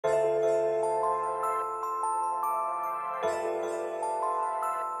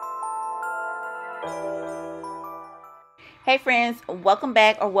Hey friends, welcome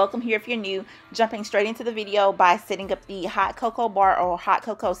back, or welcome here if you're new. Jumping straight into the video by setting up the hot cocoa bar or hot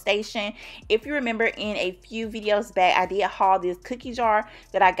cocoa station. If you remember, in a few videos back I did haul this cookie jar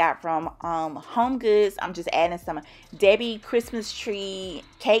that I got from Home Goods. I'm just adding some Debbie Christmas tree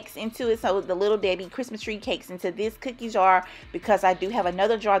cakes into it, so the little Debbie Christmas tree cakes into this cookie jar, because I do have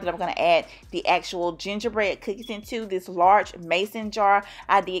another jar that I'm going to add the actual gingerbread cookies into. This large mason jar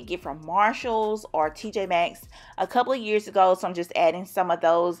I did get from Marshalls or TJ Maxx a couple of years ago, so I'm just adding some of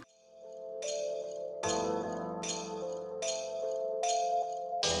those.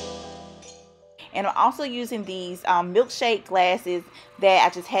 And I'm also using these milkshake glasses that I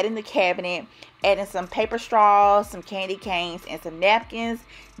just had in the cabinet, adding some paper straws, some candy canes, and some napkins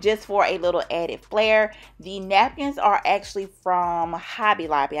just for a little added flair. The napkins are actually from Hobby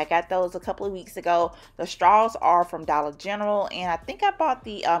Lobby. I got those a couple of weeks ago. The straws are from Dollar General, and I think I bought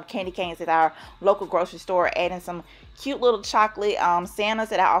the candy canes at our local grocery store, adding some cute little chocolate Santas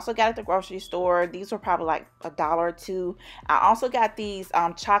that I also got at the grocery store. These were probably like $1 or $2. I also got these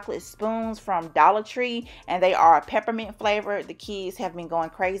chocolate spoons from Dollar Tree, and they are peppermint flavored. The kids have been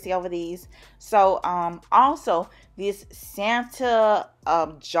going crazy over these. So also this Santa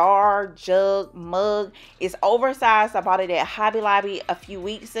jar, jug, mug is oversized. I bought it at Hobby Lobby a few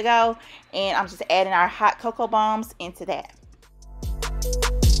weeks ago, and I'm just adding our hot cocoa bombs into that.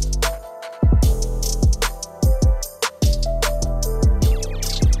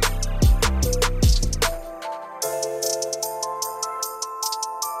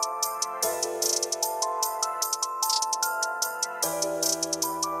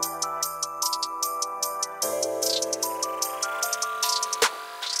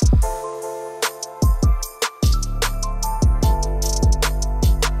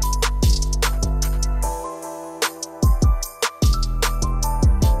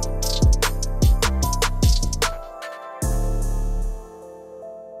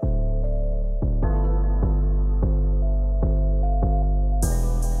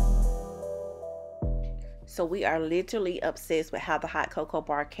 So we are literally obsessed with how the hot cocoa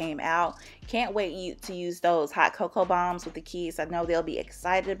bar came out. Can't wait to use those hot cocoa bombs with the kids. I know they'll be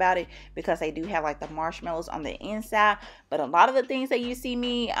excited about it because they do have like the marshmallows on the inside. But a lot of the things that you see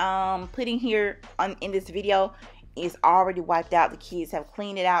me putting here in this video is already wiped out. The kids have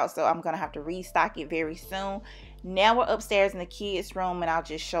cleaned it out, so I'm gonna have to restock it very soon. Now we're upstairs in the kids' room, and I'll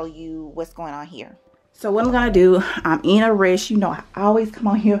just show you what's going on here. So what I'm gonna do, I'm in a rush. You know, I always come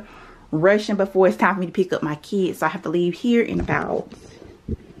on here rushing before it's time for me to pick up my kids, so I have to leave here in about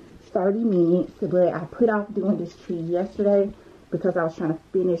 30 minutes. But I put off doing this tree yesterday because I was trying to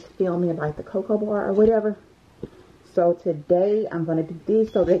finish filming like the cocoa bar or whatever. So today I'm going to do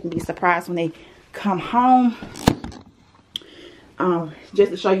this so they can be surprised when they come home.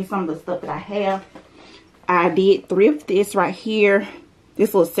 Just to show you some of the stuff that I have. I did thrift this right here,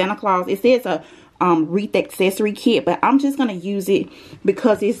 this little Santa Claus. It says a wreath accessory kit, but I'm just gonna use it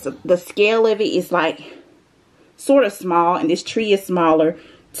because it's the scale of it is like sort of small, and this tree is smaller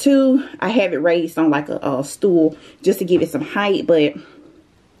too. I have it raised on like a stool just to give it some height, but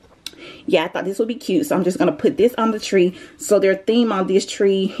yeah, I thought this would be cute, so I'm just gonna put this on the tree. So their theme on this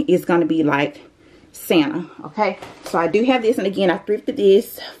tree is gonna be like Santa. Okay, so I do have this, and again I thrifted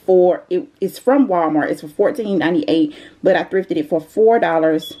this for it's from Walmart. It's for $14.98, but I thrifted it for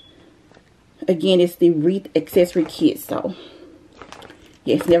 $4. Again, it's the wreath accessory kit, so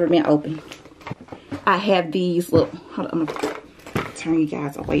yeah, it's never been opened. I have these, look, hold on, I'm gonna turn you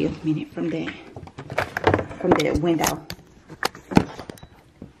guys away a minute from that window.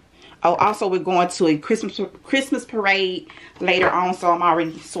 Oh, also we're going to a Christmas parade later on, so I'm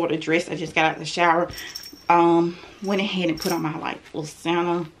already sort of dressed. I just got out of the shower. Went ahead and put on my like little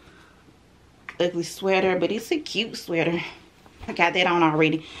Santa ugly sweater, but it's a cute sweater. I got that on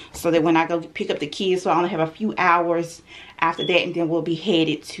already, so that when I go pick up the kids, so I only have a few hours after that, and then we'll be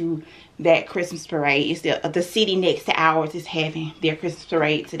headed to that Christmas parade. It's the city next to ours is having their Christmas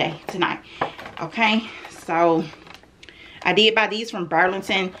parade tonight. Okay, so I did buy these from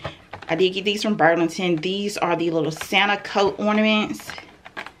Burlington. I did get these from Burlington. These are the little Santa coat ornaments.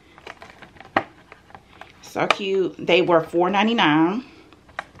 So cute. They were $4.99.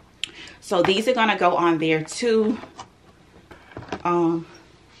 So these are gonna go on there too. I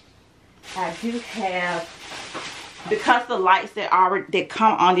do have, because the lights that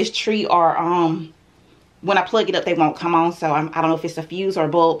come on this tree are when I plug it up they won't come on, so I don't know if it's a fuse or a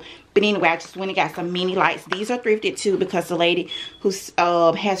bulb, but anyway I just went and got some mini lights. These are thrifted too, because the lady who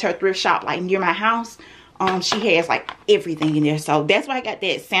has her thrift shop like near my house, she has like everything in there, so that's where I got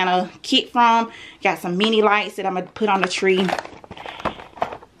that Santa kit from. Got some mini lights that I'm gonna put on the tree.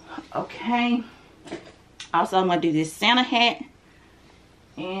 Okay, Also, I'm going to do this Santa hat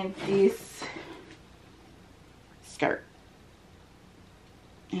and this skirt.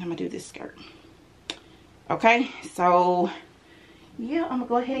 And I'm going to do this skirt. Okay, so yeah, I'm going to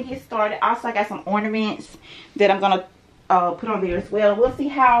go ahead and get started. Also, I got some ornaments that I'm going to put on there as well. We'll see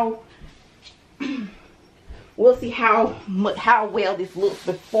how how well this looks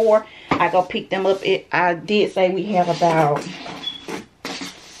before I go pick them up. I did say we have about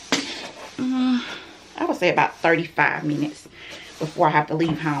I would say about 35 minutes before I have to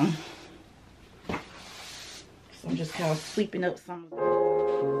leave home. So I'm just kind of sweeping up some of them.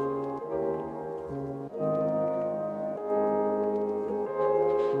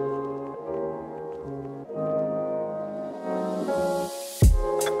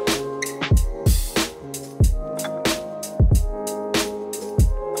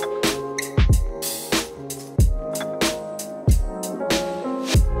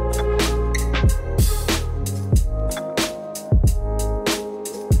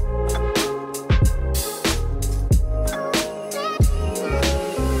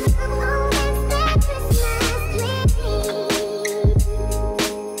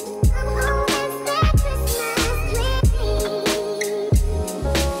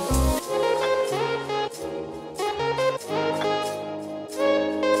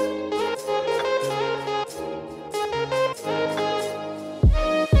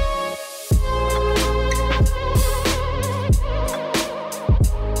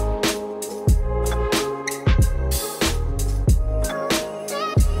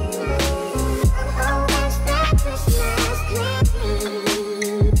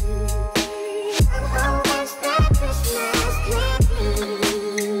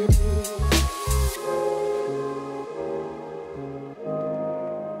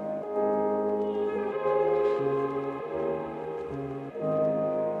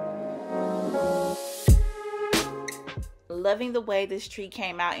 Loving the way this tree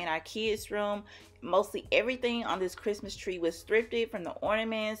came out in our kids' room. Mostly everything on this Christmas tree was thrifted, from the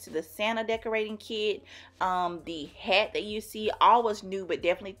ornaments to the Santa decorating kit. The hat that you see, all was new but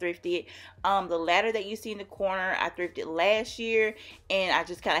definitely thrifted. The ladder that you see in the corner, I thrifted last year and I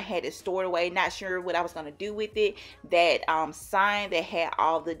just kind of had it stored away, not sure what I was going to do with it. That sign that had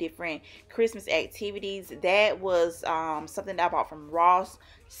all the different Christmas activities, that was something that I bought from Ross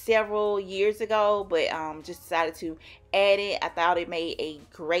several years ago, but just decided to add it. I thought it made a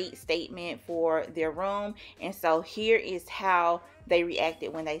great statement for their room, and so here is how they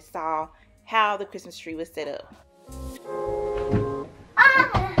reacted when they saw how the Christmas tree was set up.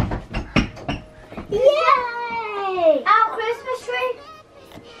 Yay! Our Christmas tree.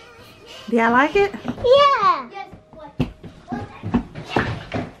 Do y'all like it? Yeah.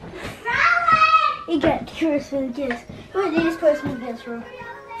 You got Christmas gifts. What are these Christmas gifts for?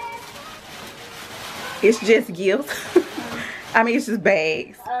 It's just gifts. I mean, it's just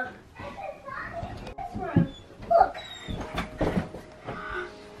bags. Look.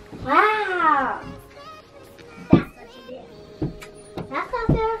 Wow. That's what you did. That's not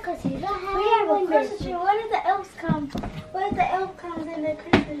fair because you don't have we have a Christmas tree. Where did the elves come? Where did the elf come in the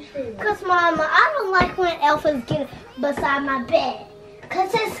Christmas tree? Because, Mama, I don't like when elf is getting beside my bed.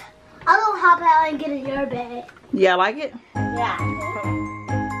 Because I don't hop out and get in your bed. Yeah, like it? Yeah.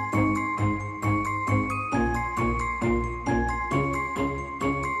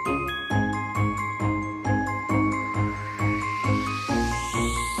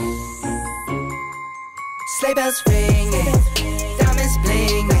 Sleigh bells ringing, diamonds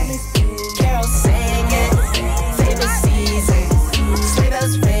blinging, carols singing, favorite season. Sleigh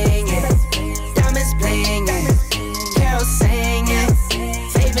bells ringing, diamonds blinging, carols singing,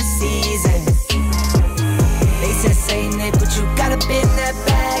 favorite season. They said Saint Nick, but you got a bit in that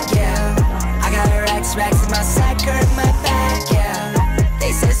bag, yeah. I got racks in my sack or in my bag, yeah.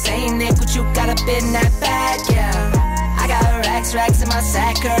 They said Saint Nick, but you got a bit in that bag, yeah. I got racks in my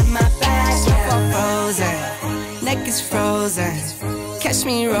sack or in my bag, yeah. Frozen, neck is frozen. Catch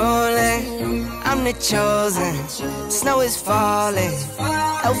me rolling, I'm the chosen. Snow is falling,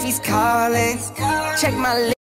 Elfie's calling. Check my